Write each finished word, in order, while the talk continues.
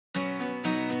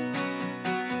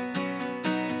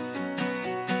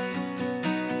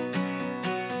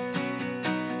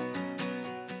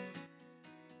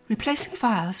Replacing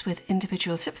files with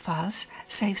individual zip files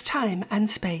saves time and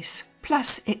space.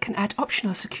 Plus, it can add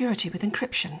optional security with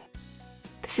encryption.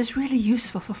 This is really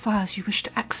useful for files you wish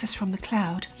to access from the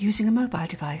cloud using a mobile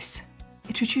device.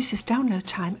 It reduces download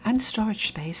time and storage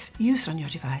space used on your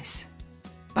device.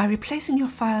 By replacing your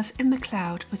files in the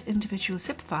cloud with individual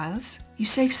zip files, you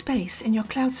save space in your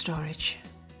cloud storage.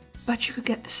 But you could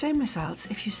get the same results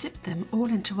if you zip them all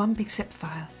into one big zip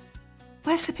file.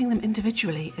 Where zipping them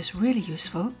individually is really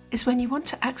useful is when you want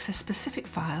to access specific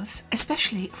files,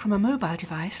 especially from a mobile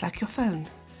device like your phone.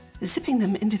 Zipping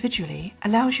them individually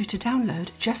allows you to download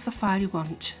just the file you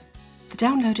want. The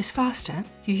download is faster,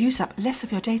 you use up less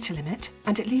of your data limit,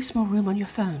 and it leaves more room on your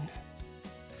phone.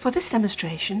 For this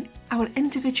demonstration, I will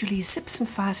individually zip some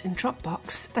files in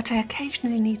Dropbox that I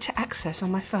occasionally need to access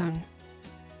on my phone.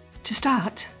 To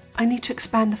start, I need to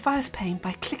expand the Files pane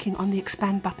by clicking on the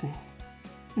Expand button.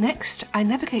 Next, I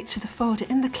navigate to the folder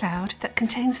in the cloud that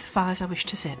contains the files I wish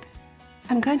to zip.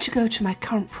 I'm going to go to my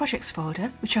Current Projects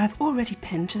folder, which I have already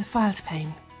pinned to the Files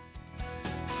pane.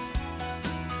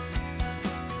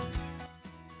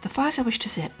 The files I wish to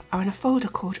zip are in a folder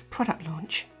called Product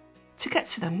Launch. To get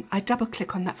to them, I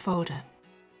double-click on that folder.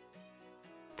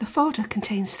 The folder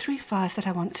contains 3 files that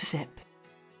I want to zip.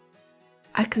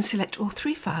 I can select all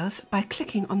 3 files by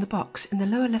clicking on the box in the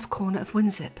lower left corner of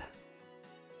WinZip.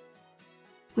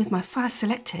 With my file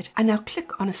selected, I now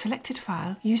click on a selected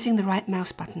file using the right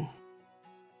mouse button.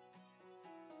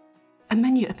 A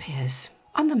menu appears.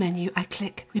 On the menu, I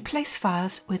click Replace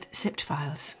Files with Zipped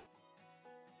Files.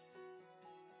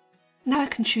 Now I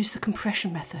can choose the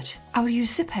compression method. I will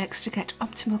use ZipX to get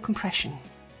optimal compression.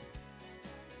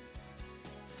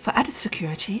 For added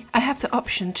security, I have the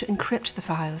option to encrypt the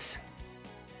files.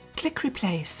 Click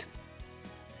Replace.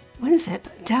 WinZip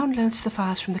downloads the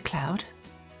files from the cloud,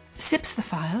 zips the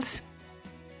files,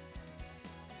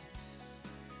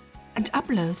 and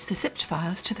uploads the zipped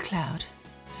files to the cloud.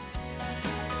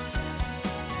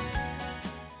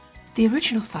 The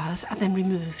original files are then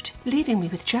removed, leaving me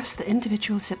with just the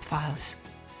individual zip files.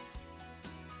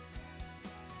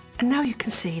 And now you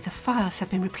can see the files have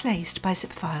been replaced by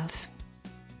zip files.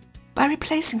 By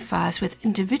replacing files with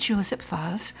individual zip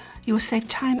files, you will save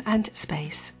time and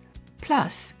space.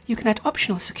 Plus, you can add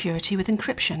optional security with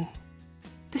encryption.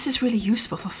 This is really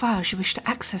useful for files you wish to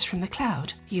access from the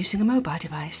cloud using a mobile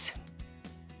device.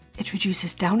 It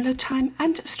reduces download time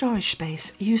and storage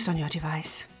space used on your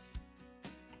device.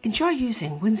 Enjoy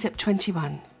using WinZip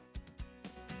 21.